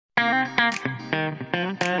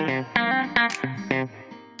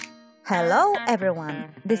Hello, everyone.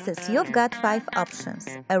 This is You've Got 5 Options,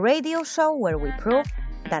 a radio show where we prove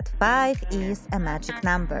that 5 is a magic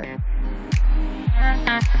number.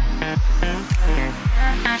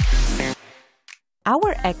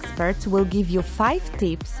 Our experts will give you 5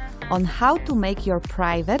 tips on how to make your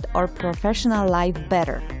private or professional life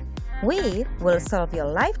better. We will solve your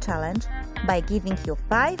life challenge by giving you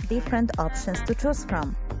 5 different options to choose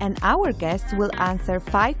from. And our guests will answer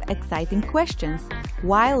 5 exciting questions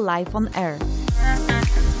while live on air.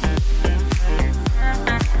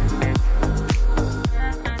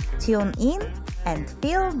 Tune in and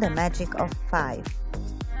feel the magic of 5.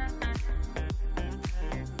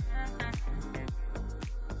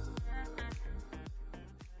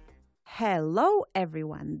 Hello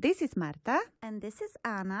everyone, this is Marta. And this is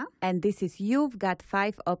Anna. And this is You've Got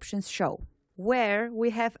 5 Options show, where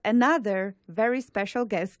we have another very special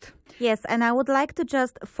guest. Yes, and I would like to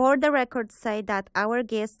just, for the record, say that our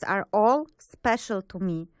guests are all special to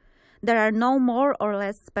me. There are no more or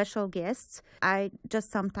less special guests. I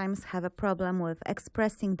just sometimes have a problem with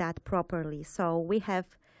expressing that properly. So we have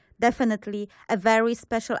definitely a very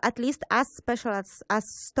special, at least as special as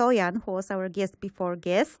Stoyan, who was our guest before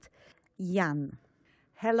guest, Jan.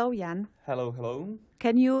 Hello, Jan. Hello, hello.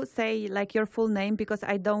 Can you say like your full name because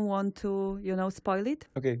I don't want to, spoil it?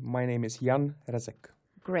 Okay, my name is Jan Rezek.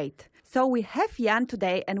 Great. So we have Jan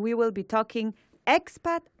today and we will be talking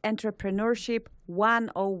Expat Entrepreneurship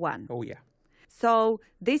 101. Oh, yeah. So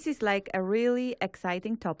this is like a really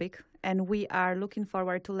exciting topic and we are looking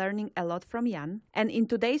forward to learning a lot from Jan. And in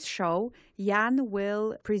today's show, Jan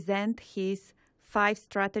will present his 5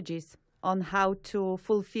 strategies on how to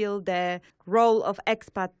fulfill the role of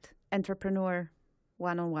expat entrepreneur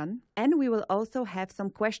 101. And we will also have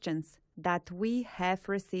some questions that we have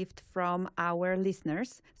received from our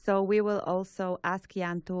listeners. So we will also ask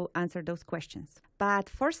Jan to answer those questions. But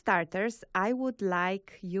for starters, I would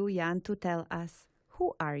like you, Jan, to tell us,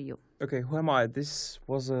 who are you? Okay, who am I? This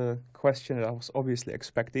was a question that I was obviously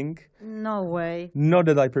expecting. No way. Not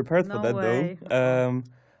that I prepared for that, way. though.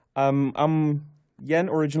 I'm Jan,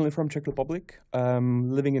 originally from Czech Republic,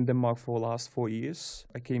 living in Denmark for the last 4 years.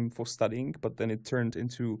 I came for studying, but then it turned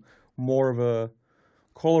into more of a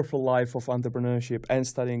colorful life of entrepreneurship and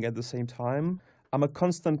studying at the same time. I'm a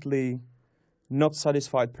constantly not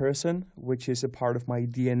satisfied person, which is a part of my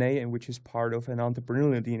DNA and which is part of an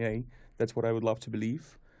entrepreneurial DNA. That's what I would love to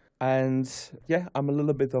believe. And yeah, I'm a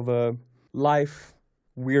little bit of a life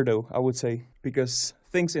weirdo, I would say, because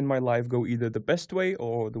things in my life go either the best way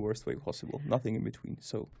or the worst way possible, nothing in between.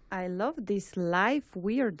 So I love this life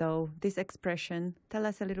weirdo, this expression. Tell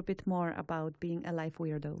us a little bit more about being a life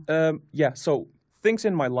weirdo. So things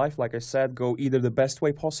in my life, like I said, go either the best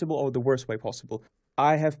way possible or the worst way possible.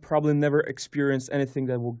 I have probably never experienced anything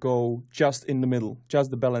that will go just in the middle,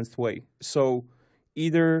 just the balanced way. So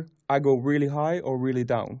either I go really high or really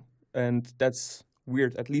down. And that's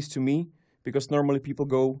weird, at least to me, because normally people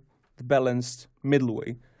go the balanced middle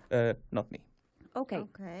way, not me. Okay.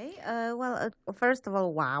 First of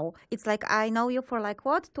all, wow. It's like I know you for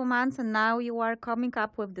 2 months and now you are coming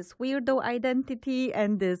up with this weirdo identity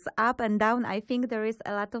and this up and down. I think there is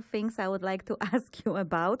a lot of things I would like to ask you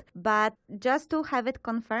about. But just to have it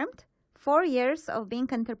confirmed, 4 years of being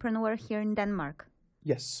entrepreneur here in Denmark.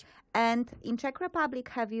 Yes. And in Czech Republic,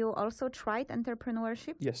 have you also tried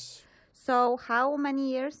entrepreneurship? Yes. So how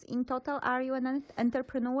many years in total are you an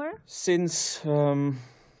entrepreneur? Since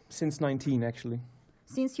 19, actually.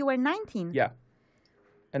 Since you were 19? Yeah.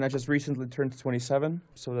 And I just recently turned 27,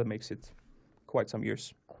 so that makes it quite some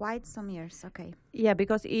years. Quite some years, okay. Yeah,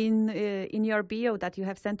 because in your bio that you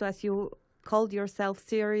have sent to us, you called yourself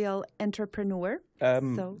serial entrepreneur.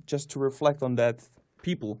 Just to reflect on that,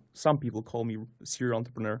 some people call me serial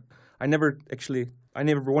entrepreneur. I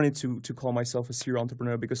never wanted to call myself a serial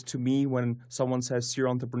entrepreneur because to me, when someone says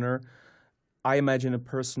serial entrepreneur, I imagine a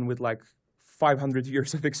person with 500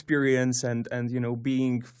 years of experience and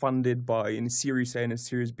being funded by in Series A and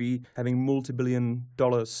Series B, having multi-billion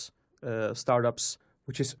dollars startups,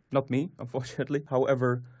 which is not me, unfortunately.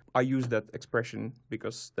 However, I use that expression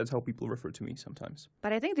because that's how people refer to me sometimes.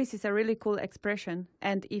 But I think this is a really cool expression.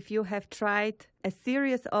 And if you have tried a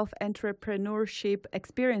series of entrepreneurship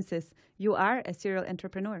experiences, you are a serial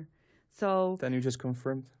entrepreneur. So then you just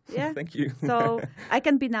confirmed. Yeah. Thank you. So I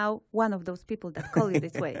can be now one of those people that call you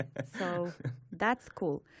this way. So that's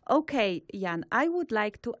cool. Okay, Jan, I would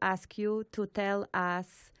like to ask you to tell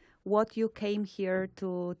us what you came here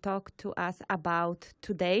to talk to us about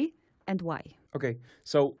today and why. Okay,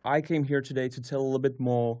 so I came here today to tell a little bit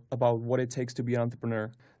more about what it takes to be an entrepreneur.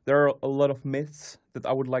 there are a lot of myths that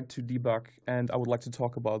I would like to debug and I would like to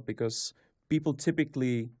talk about, because people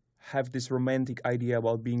typically have this romantic idea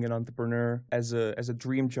about being an entrepreneur as a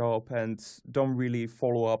dream job and don't really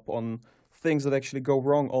follow up on things that actually go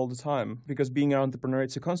wrong all the time. Because being an entrepreneur,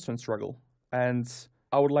 it's a constant struggle. And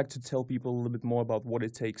I would like to tell people a little bit more about what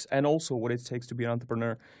it takes, and also what it takes to be an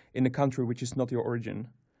entrepreneur in a country which is not your origin,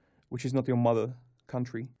 which is not your mother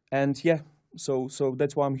country. And yeah, so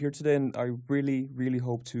that's why I'm here today, and I really, really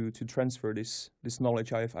hope to transfer this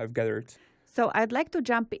knowledge I've gathered. So I'd like to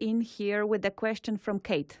jump in here with a question from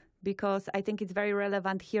Kate, because I think it's very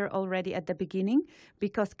relevant here already at the beginning,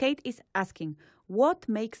 because Kate is asking, what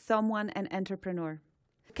makes someone an entrepreneur?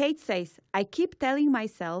 Kate says, I keep telling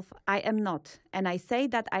myself I am not, and I say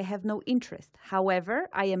that I have no interest. However,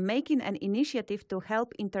 I am making an initiative to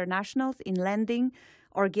help internationals in landing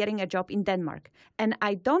or getting a job in Denmark, and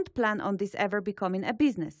I don't plan on this ever becoming a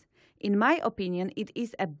business. In my opinion, it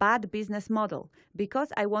is a bad business model, because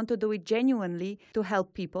I want to do it genuinely to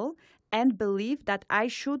help people and believe that I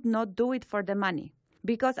should not do it for the money.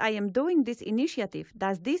 Because I am doing this initiative,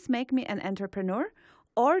 does this make me an entrepreneur?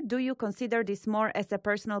 Or do you consider this more as a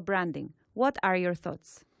personal branding? What are your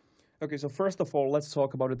thoughts? Okay, so first of all, let's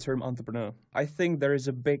talk about the term entrepreneur. I think there is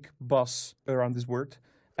a big buzz around this word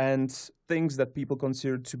and things that people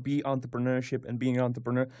consider to be entrepreneurship and being an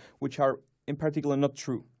entrepreneur, which are in particular not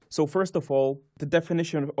true. So first of all, the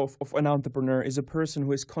definition of an entrepreneur is a person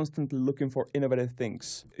who is constantly looking for innovative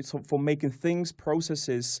things. It's for making things,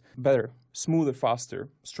 processes better, smoother, faster,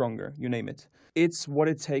 stronger, you name it. It's what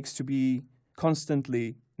it takes to be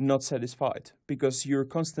constantly not satisfied, because you're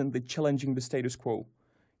constantly challenging the status quo.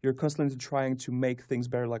 You're constantly trying to make things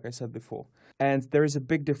better, like I said before. And there is a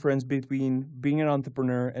big difference between being an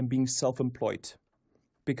entrepreneur and being self-employed,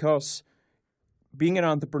 because being an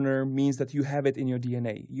entrepreneur means that you have it in your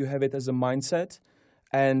DNA. You have it as a mindset.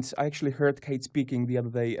 And I actually heard Kate speaking the other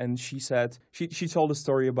day, and she said, she told a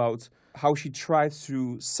story about how she tried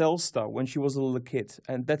to sell stuff when she was a little kid.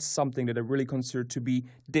 And that's something that I really consider to be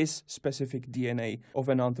this specific DNA of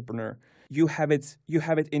an entrepreneur. You have it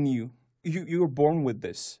in you. You're born with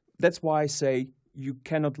this. That's why I say you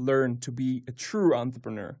cannot learn to be a true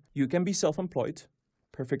entrepreneur. You can be self-employed,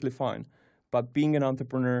 perfectly fine. But being an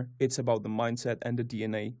entrepreneur, it's about the mindset and the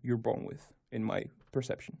DNA you're born with, in my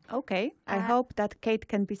perception. Okay, I hope that Kate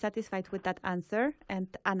can be satisfied with that answer. And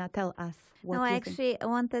Anna, tell us what you think. I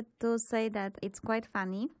wanted to say that it's quite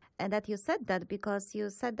funny that you said that, because you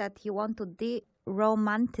said that you want to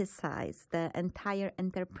de-romanticize the entire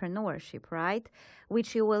entrepreneurship, right?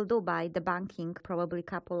 Which you will do by debunking probably a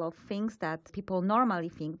couple of things that people normally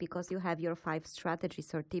think, because you have your 5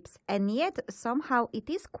 strategies or tips. And yet somehow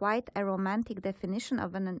it is quite a romantic definition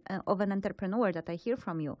of an entrepreneur that I hear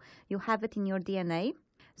from you. You have it in your DNA.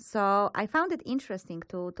 So I found it interesting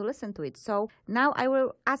to listen to it. So now I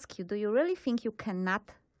will ask you, do you really think you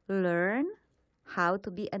cannot learn how to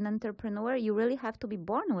be an entrepreneur? You really have to be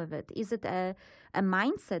born with it. Is it a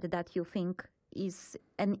mindset that you think is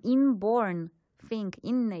an inborn thing,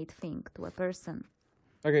 innate thing to a person?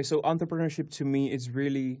 Okay, so entrepreneurship to me is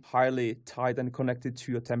really highly tied and connected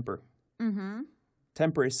to your temper. Mm-hmm.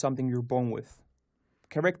 Temper is something you're born with.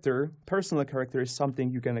 Character, personal character, is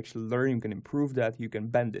something you can actually learn, you can improve that, you can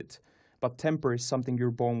bend it. But temper is something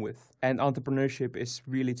you're born with. And entrepreneurship is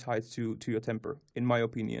really tied to your temper, in my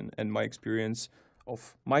opinion, and my experience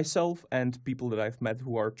of myself and people that I've met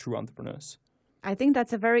who are true entrepreneurs. I think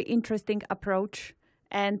that's a very interesting approach.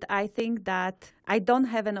 And I think that I don't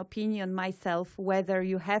have an opinion myself whether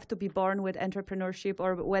you have to be born with entrepreneurship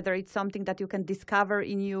or whether it's something that you can discover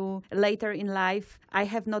in you later in life. I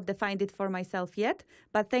have not defined it for myself yet.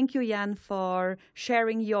 But thank you, Jan, for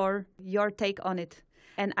sharing your take on it.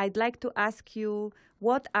 And I'd like to ask you,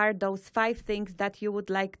 what are those 5 things that you would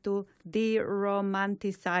like to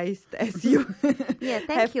de-romanticize, as you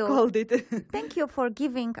have called it? Thank you for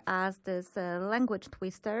giving us this language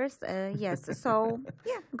twisters. Yes, so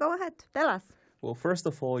go ahead, tell us. Well, first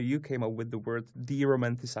of all, you came up with the word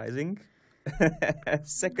de-romanticizing.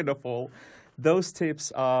 Second of all, those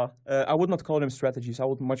tips are, I would not call them strategies. I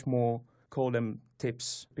would much more call them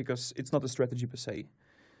tips, because it's not a strategy per se.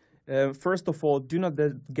 First of all, do not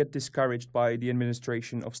get discouraged by the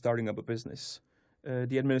administration of starting up a business.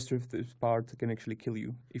 The administrative part can actually kill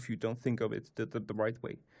you if you don't think of it the right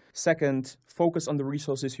way. Second, focus on the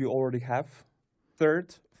resources you already have.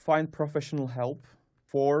 Third, find professional help.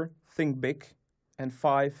 4, think big. And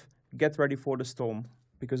 5, get ready for the storm,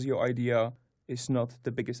 because your idea is not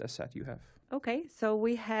the biggest asset you have. Okay, so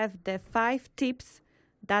we have the 5 tips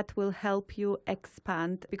that will help you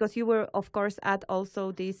expand, because you will, of course, add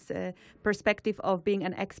also this perspective of being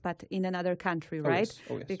an expat in another country, right? Yes.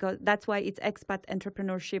 Oh, yes. Because that's why it's expat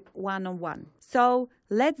entrepreneurship 101. So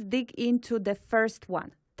let's dig into the first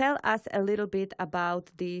one. Tell us a little bit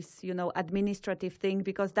about this, administrative thing,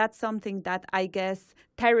 because that's something that I guess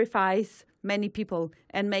terrifies many people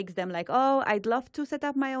and makes them like, oh, I'd love to set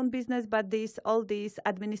up my own business, but all this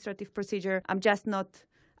administrative procedure, I'm just not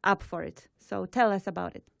up for it. So tell us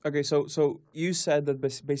about it. Okay, so you said that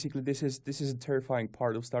basically this is a terrifying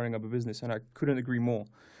part of starting up a business, and I couldn't agree more.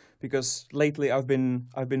 Because lately I've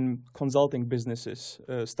been consulting businesses,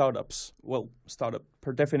 startups. Well, startup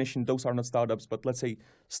per definition, those are not startups, but let's say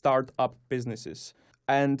startup businesses.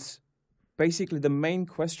 And basically the main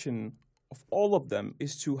question of all of them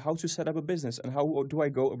is to how to set up a business and how do I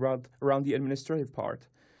go around the administrative part,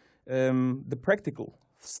 the practical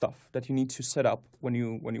stuff that you need to set up when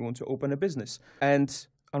you want to open a business. And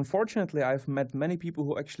unfortunately, I've met many people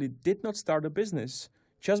who actually did not start a business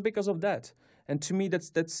just because of that. And to me,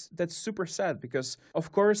 that's super sad, because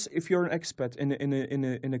of course, if you're an expat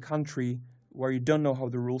in a country where you don't know how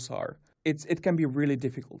the rules are, it can be really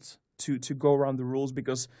difficult to go around the rules,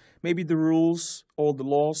 because maybe the rules or the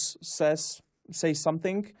laws say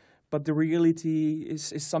something, but the reality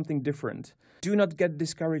is something different. Do not get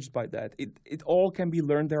discouraged by that. It all can be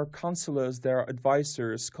learned. There are counselors, there are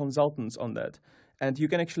advisors, consultants on that, and you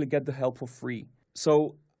can actually get the help for free.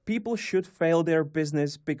 So people should fail their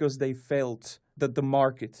business because they failed the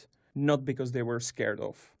market, not because they were scared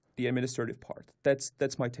of the administrative part.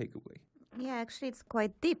 That's my takeaway. Yeah, actually, it's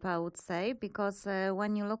quite deep, I would say, because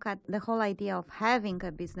when you look at the whole idea of having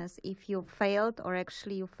a business, if you failed or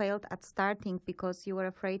actually you failed at starting because you were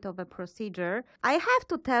afraid of a procedure, I have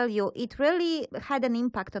to tell you, it really had an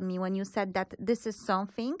impact on me when you said that this is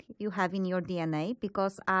something you have in your DNA,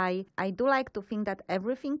 because I do like to think that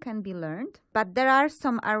everything can be learned, but there are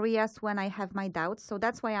some areas when I have my doubts, so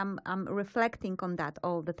that's why I'm reflecting on that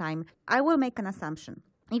all the time. I will make an assumption.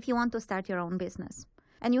 If you want to start your own business,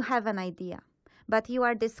 and you have an idea, but you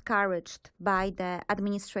are discouraged by the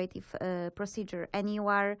administrative procedure and you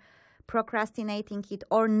are procrastinating it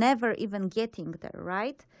or never even getting there,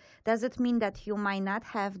 right? Does it mean that you might not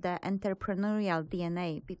have the entrepreneurial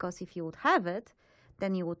DNA? Because if you would have it,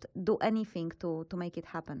 then you would do anything to make it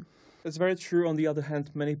happen. That's very true. On the other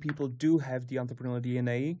hand, many people do have the entrepreneurial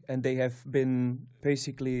DNA, and they have been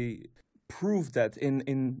basically proved that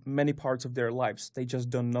in many parts of their lives. They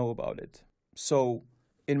just don't know about it. So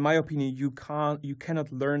in my opinion, you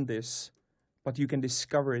cannot learn this, but you can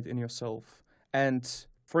discover it in yourself. And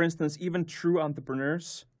for instance, even true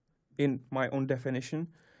entrepreneurs, in my own definition,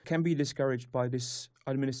 can be discouraged by this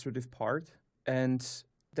administrative part, and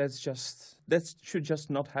that should just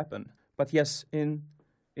not happen. But yes, in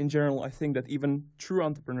general, I think that even true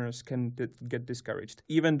entrepreneurs can get discouraged,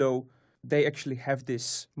 even though they actually have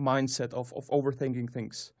this mindset of overthinking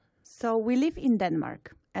things. So we live in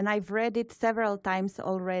Denmark. And I've read it several times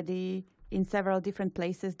already in several different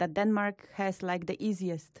places that Denmark has like the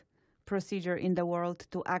easiest procedure in the world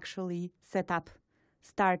to actually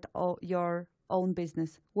start your own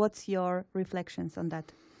business. What's your reflections on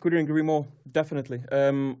that? Couldn't agree more, definitely.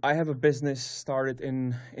 I have a business started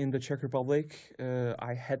in the Czech Republic.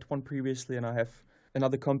 I had one previously, and I have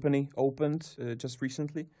another company opened just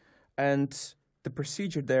recently. And the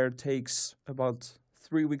procedure there takes about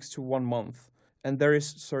 3 weeks to 1 month. And there is,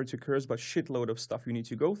 sorry to curse, but shitload of stuff you need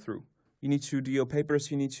to go through. You need to do your papers,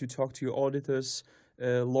 you need to talk to your auditors,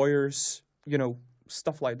 lawyers,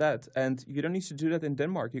 stuff like that. And you don't need to do that in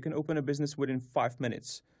Denmark. You can open a business within 5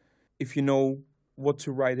 minutes if you know what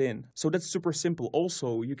to write in. So that's super simple.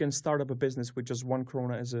 Also, you can start up a business with just 1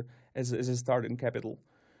 krona as a starting capital,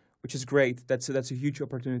 which is great. That's a huge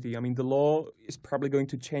opportunity. I mean, the law is probably going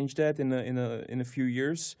to change that in a few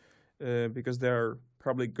years because there are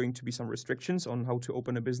probably going to be some restrictions on how to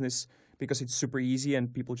open a business because it's super easy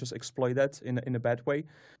and people just exploit that in a bad way.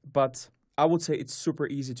 But I would say it's super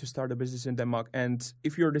easy to start a business in Denmark. And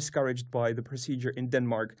if you're discouraged by the procedure in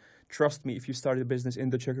Denmark, trust me, if you start a business in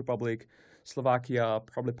the Czech Republic, Slovakia,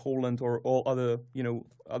 probably Poland, or all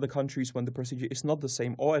other countries when the procedure is not the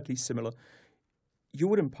same or at least similar, you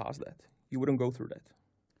wouldn't pass that. You wouldn't go through that.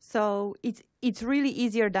 So it's really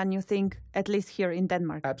easier than you think, at least here in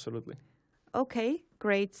Denmark. Absolutely. Okay,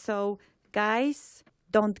 great. So guys,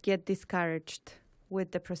 don't get discouraged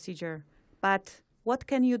with the procedure. But what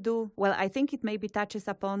can you do? Well, I think it maybe touches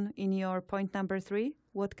upon in your point number 3.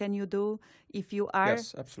 What can you do if you are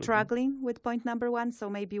struggling with point number 1? So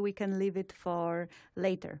maybe we can leave it for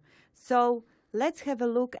later. So let's have a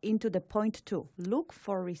look into the point 2. Look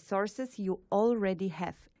for resources you already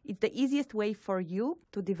have. It's the easiest way for you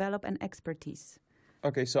to develop an expertise.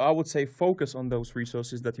 Okay, so I would say focus on those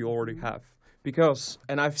resources that you already have. Because,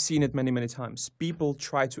 and I've seen it many, many times, people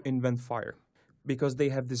try to invent fire because they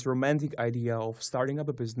have this romantic idea of starting up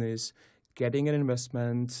a business, getting an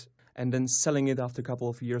investment, and then selling it after a couple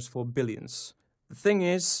of years for billions. The thing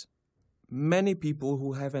is, many people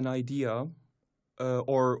who have an idea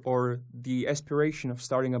or the aspiration of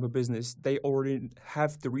starting up a business, they already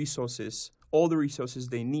have the resources, all the resources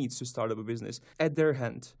they need to start up a business at their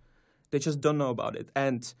hand. They just don't know about it.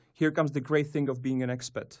 And here comes the great thing of being an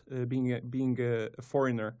expat, being a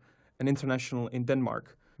foreigner, an international in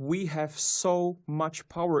Denmark. We have so much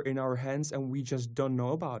power in our hands and we just don't know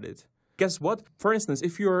about it. Guess what? For instance,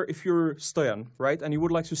 if you're Stoyan, right, and you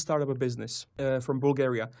would like to start up a business from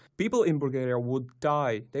Bulgaria, people in Bulgaria would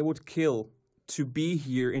die, they would kill to be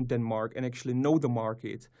here in Denmark and actually know the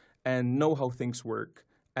market and know how things work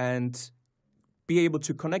and be able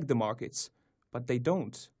to connect the markets. But they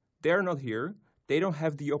don't. They're not here. They don't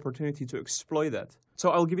have the opportunity to exploit that.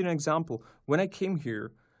 So I'll give you an example. When I came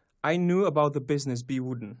here, I knew about the business Be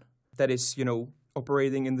Wooden that is,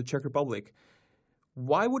 operating in the Czech Republic.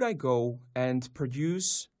 Why would I go and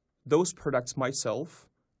produce those products myself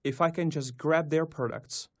if I can just grab their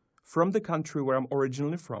products from the country where I'm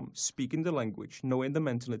originally from, speaking the language, knowing the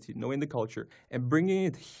mentality, knowing the culture, and bringing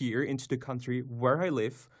it here into the country where I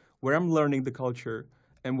live, where I'm learning the culture,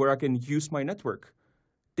 and where I can use my network?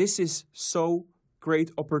 This is so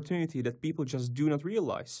great opportunity that people just do not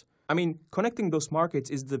realize. I mean, connecting those markets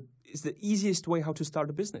is the easiest way how to start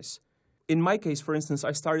a business. In my case, for instance,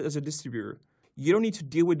 I started as a distributor. You don't need to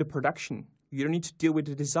deal with the production. You don't need to deal with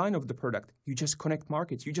the design of the product. You just connect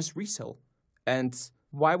markets. You just resell. And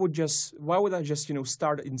why would I just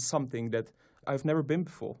start in something that I've never been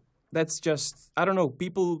before? That's just, I don't know.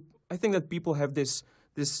 I think that people have this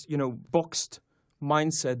boxed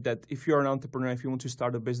mindset that if you're an entrepreneur, if you want to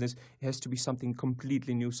start a business, it has to be something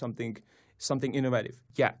completely new, something innovative.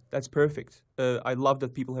 Yeah, that's perfect. I love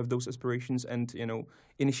that people have those aspirations and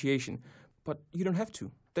initiation, but you don't have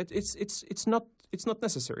to. That it's not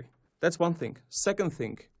necessary. That's one thing. Second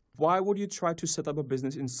thing, why would you try to set up a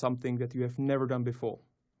business in something that you have never done before?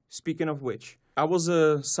 Speaking of which, I was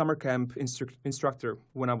a summer camp instructor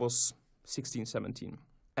when I was 16, 17,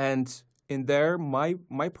 and in there, my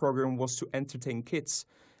program was to entertain kids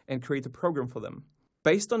and create a program for them.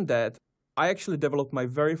 Based on that, I actually developed my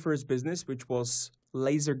very first business, which was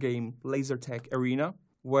laser tag arena,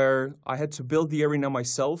 where I had to build the arena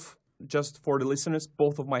myself. Just for the listeners,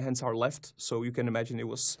 both of my hands are left, so you can imagine it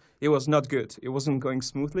was not good. It wasn't going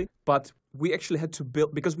smoothly, but we actually had to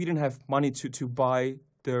build, because we didn't have money to buy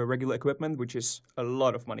the regular equipment, which is a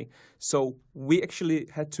lot of money. So we actually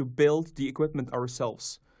had to build the equipment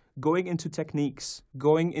ourselves. Going into techniques,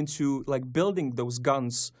 going into building those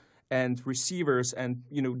guns and receivers and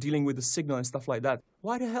dealing with the signal and stuff like that.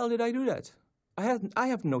 Why the hell did I do that? I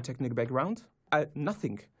have no technical background.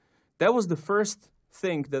 Nothing. That was the first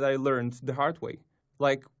thing that I learned the hard way.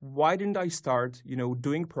 Why didn't I start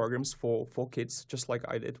doing programs for kids just like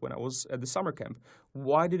I did when I was at the summer camp?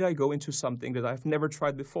 Why did I go into something that I've never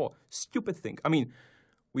tried before? Stupid thing. I mean,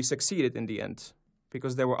 we succeeded in the end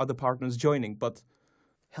because there were other partners joining, but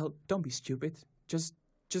hell, don't be stupid. Just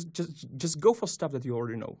go for stuff that you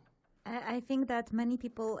already know. I think that many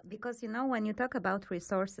people, because when you talk about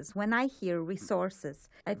resources, when I hear resources,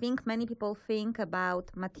 I think many people think about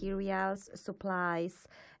materials, supplies,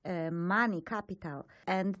 money, capital,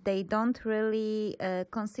 and they don't really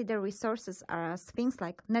consider resources as things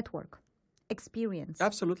like network, experience.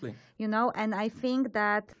 Absolutely. And I think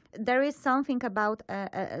that there is something about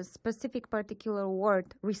a specific particular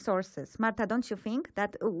word, resources. Marta, don't you think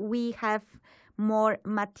that we have more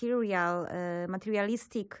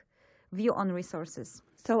materialistic view on resources?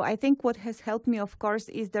 So I think what has helped me, of course,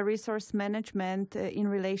 is the resource management in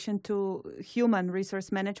relation to human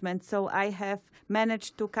resource management. So I have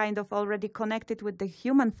managed to kind of already connect it with the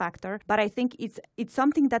human factor, but I think it's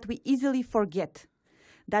something that we easily forget,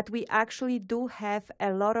 that we actually do have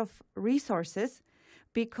a lot of resources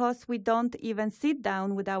because we don't even sit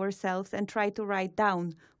down with ourselves and try to write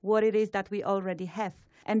down what it is that we already have.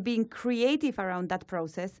 And being creative around that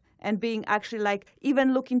process and being actually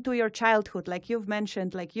even looking to your childhood, like you've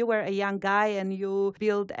mentioned, you were a young guy and you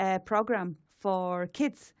built a program for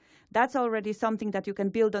kids. that's already something that you can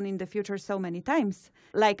build on in the future so many times.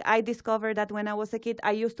 Like I discovered that when I was a kid,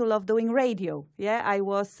 I used to love doing radio. Yeah, I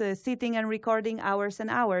was sitting and recording hours and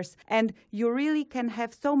hours. And you really can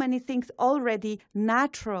have so many things already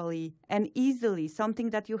naturally and easily,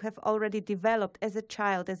 something that you have already developed as a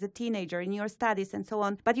child, as a teenager, in your studies and so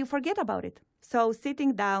on, but you forget about it. So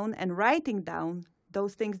sitting down and writing down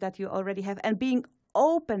those things that you already have and being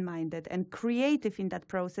open-minded and creative in that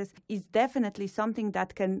process is definitely something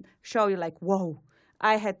that can show you like, whoa,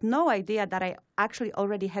 I had no idea that I actually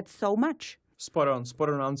already had so much. Spot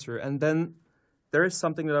on answer. And then there is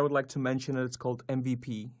something that I would like to mention, and it's called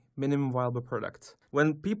MVP, minimum viable product.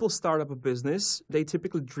 When people start up a business, they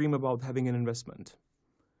typically dream about having an investment.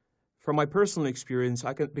 From my personal experience,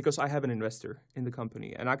 because I have an investor in the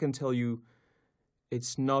company, and I can tell you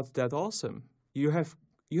it's not that awesome. You have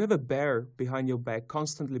a bear behind your back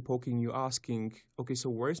constantly poking you, asking, okay, so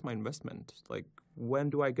where's my investment? Like, when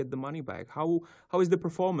do I get the money back? How is the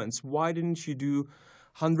performance? Why didn't you do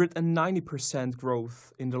 190%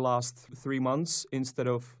 growth in the last 3 months instead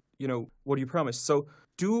of, what you promised? So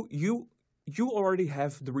you already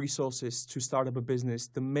have the resources to start up a business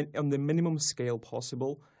on the minimum scale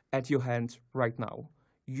possible at your hand right now.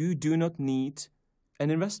 You do not need an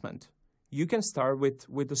investment. You can start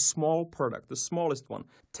with a small product, the smallest one.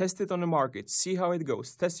 Test it on the market, see how it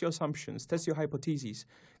goes, test your assumptions, test your hypotheses.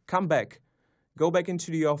 Come back, go back into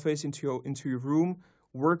the office, into your room,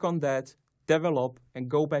 work on that, develop, and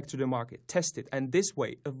go back to the market. Test it, and this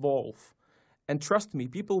way, evolve. And trust me,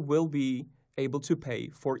 people will be able to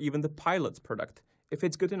pay for even the pilot product if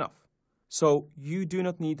it's good enough. So you do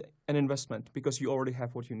not need an investment because you already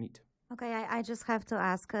have what you need. Okay, I just have to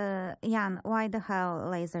ask, Jan, why the hell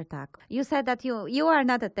laser tag? You said that you were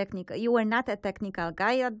not a technical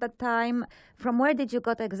guy at that time. From where did you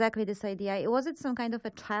got exactly this idea? Was it some kind of a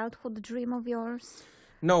childhood dream of yours?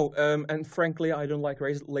 No, and frankly, I don't like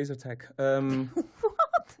laser tag.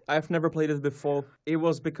 What? I've never played it before. It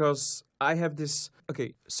was because I have this...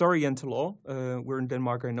 Okay, sorry, Law. We're in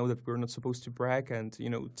Denmark. I know that we're not supposed to brag and,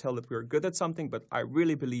 tell that we're good at something, but I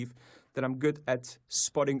really believe that I'm good at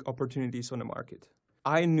spotting opportunities on the market.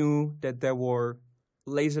 I knew that there were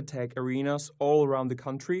laser tag arenas all around the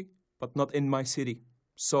country, but not in my city.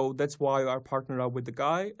 So that's why I partnered up with the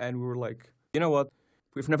guy, and we were like, you know what?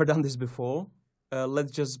 We've never done this before.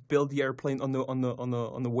 Let's just build the airplane on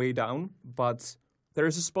the way down. But there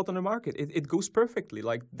is a spot on the market. It goes perfectly.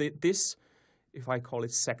 Like this, if I call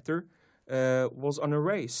it sector, was on a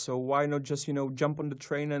race. So why not just jump on the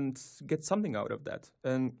train and get something out of that?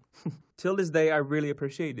 And till this day, I really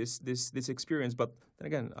appreciate this experience. But then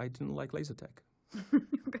again, I didn't like laser tag.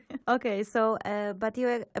 Okay, so but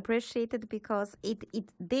you appreciate it because it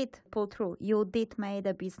did pull through. You did made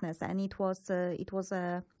a business, and it was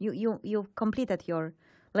you completed your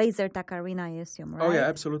laser tag arena, I assume, right? Oh yeah,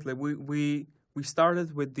 absolutely. We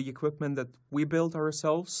started with the equipment that we built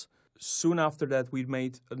ourselves. Soon after that, we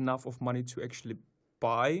made enough of money to actually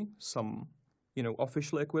buy some,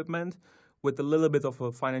 official equipment with a little bit of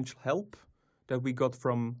a financial help that we got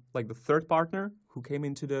from like the third partner who came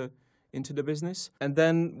into the business. And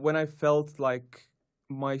then when I felt like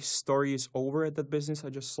my story is over at that business, I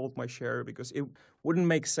just sold my share because it wouldn't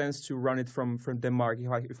make sense to run it from Denmark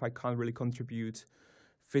if I can't really contribute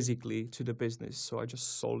physically to the business. So I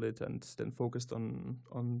just sold it and then focused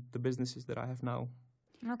on the businesses that I have now.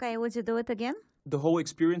 Okay, would you do it again? The whole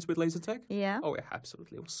experience with laser tag? Yeah. Oh yeah,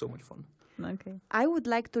 absolutely. It was so much fun. Okay. I would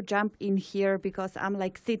like to jump in here because I'm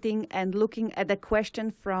like sitting and looking at a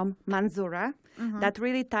question from Manzura that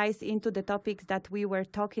really ties into the topics that we were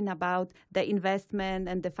talking about, the investment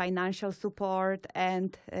and the financial support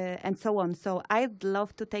and so on. So I'd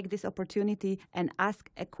love to take this opportunity and ask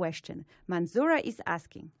a question. Manzura is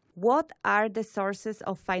asking, what are the sources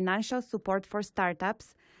of financial support for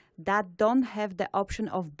startups that don't have the option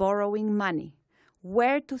of borrowing money?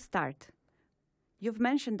 Where to start? You've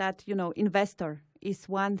mentioned that, investor is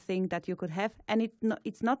one thing that you could have, and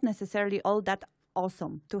it's not necessarily all that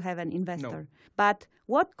awesome to have an investor. No. But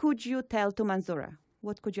what could you tell to Manzura?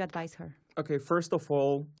 What could you advise her? Okay, first of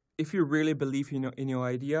all, if you really believe in your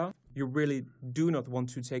idea, you really do not want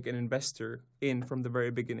to take an investor in from the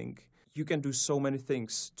very beginning. You can do so many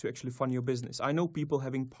things to actually fund your business. I know people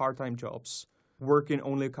having part-time jobs, working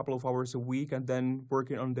only a couple of hours a week and then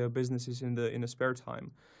working on their businesses in the spare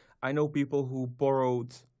time. I know people who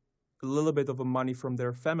borrowed a little bit of money from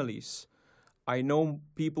their families. I know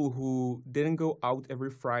people who didn't go out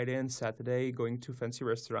every Friday and Saturday going to fancy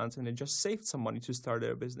restaurants and they just saved some money to start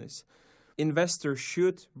their business. Investor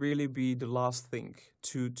should really be the last thing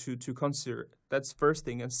to consider. That's first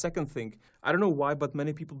thing. And second thing, I don't know why, but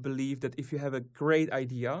many people believe that if you have a great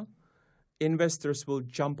idea, investors will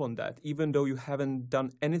jump on that, even though you haven't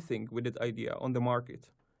done anything with that idea on the market.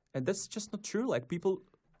 And that's just not true. Like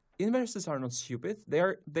investors are not stupid.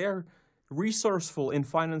 They are resourceful in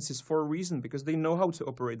finances for a reason, because they know how to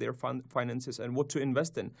operate their finances and what to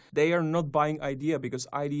invest in. They are not buying idea because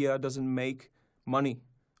idea doesn't make money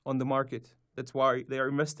on the market. That's why they are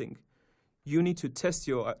investing. You need to test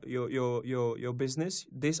your business,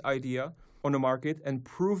 this idea on the market, and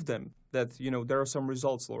prove them that there are some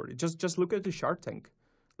results already. Just look at the Shark Tank.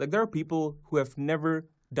 Like, there are people who have never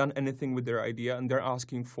done anything with their idea, and they're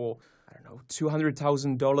asking for, I don't know,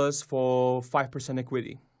 $200,000 for 5%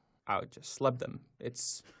 equity. I would just slap them.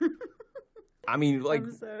 It's, I mean, like,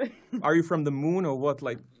 I'm sorry. Are you from the moon or what?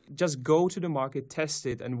 Like, just go to the market, test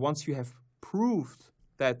it, and once you have proved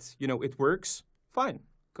that it works, fine.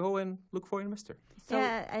 Go and look for an investor. So,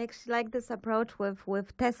 yeah, I actually like this approach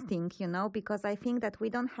with testing, because I think that we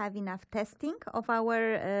don't have enough testing of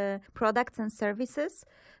our products and services.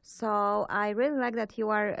 So I really like that you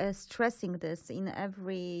are stressing this in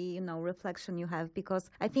every, reflection you have, because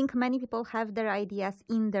I think many people have their ideas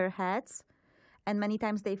in their heads. And many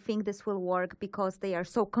times they think this will work because they are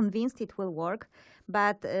so convinced it will work.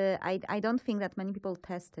 But I don't think that many people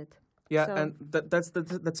test it. Yeah, so, and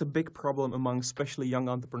that's a big problem among especially young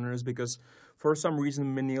entrepreneurs, because for some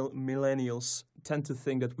reason millennials tend to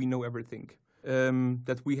think that we know everything,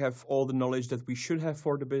 that we have all the knowledge that we should have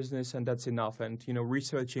for the business, and that's enough. And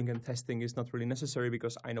researching and testing is not really necessary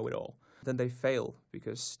because I know it all. Then they fail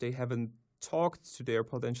because they haven't talked to their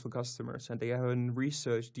potential customers, and they haven't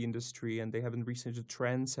researched the industry, and they haven't researched the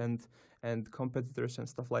trends and competitors and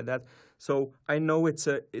stuff like that. So I know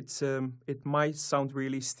it might sound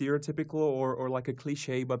really stereotypical or like a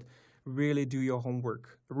cliche, but really do your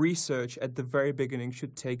homework. Research at the very beginning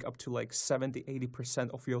should take up to like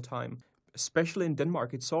 70-80% of your time. Especially in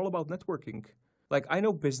Denmark, it's all about networking. Like, I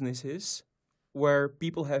know businesses where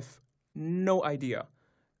people have no idea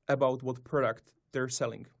about what product they're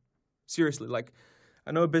selling. Seriously, like,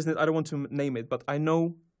 I know a business, I don't want to name it, but I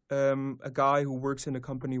know a guy who works in a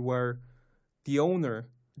company where the owner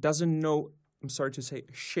doesn't know, I'm sorry to say,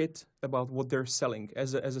 shit about what they're selling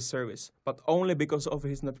as a service, but only because of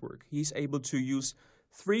his network. He's able to use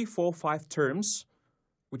 3, 4, 5 terms,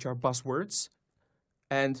 which are buzzwords,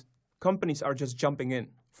 and companies are just jumping in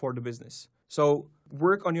for the business. So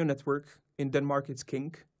work on your network. In Denmark, it's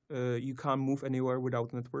king. You can't move anywhere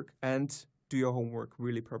without network, and do your homework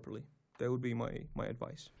really properly. That would be my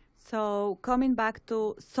advice. So coming back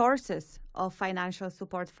to sources of financial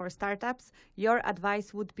support for startups, your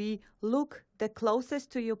advice would be look the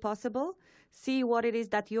closest to you possible, see what it is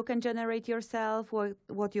that you can generate yourself,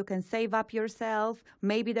 what you can save up yourself.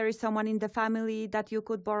 Maybe there is someone in the family that you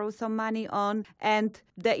could borrow some money on, and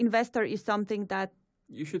the investor is something that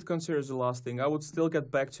you should consider as the last thing. I would still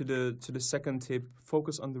get back to the second tip.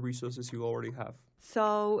 Focus on the resources you already have.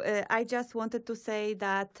 So I just wanted to say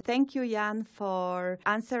that thank you, Jan, for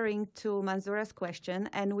answering to Manzura's question.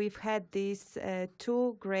 And we've had these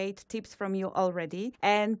 2 great tips from you already.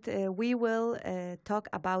 And we will talk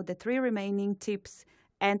about the 3 remaining tips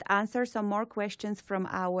and answer some more questions from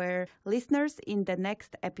our listeners in the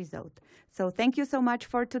next episode. So thank you so much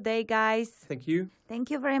for today, guys. Thank you.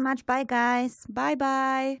 Thank you very much. Bye, guys.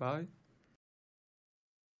 Bye-bye. Bye.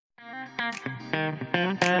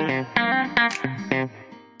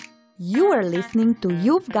 You are listening to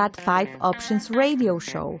You've Got 5 Options radio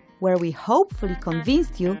show, where we hopefully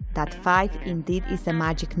convinced you that 5 indeed is a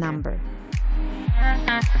magic number.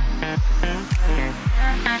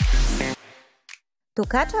 To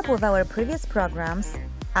catch up with our previous programs,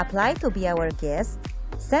 apply to be our guest,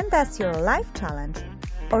 send us your life challenge,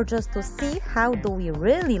 or just to see how do we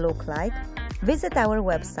really look like, visit our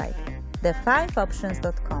website,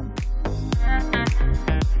 the5options.com.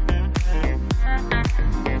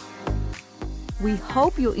 We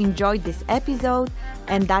hope you enjoyed this episode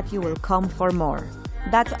and that you will come for more.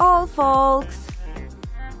 That's all, folks!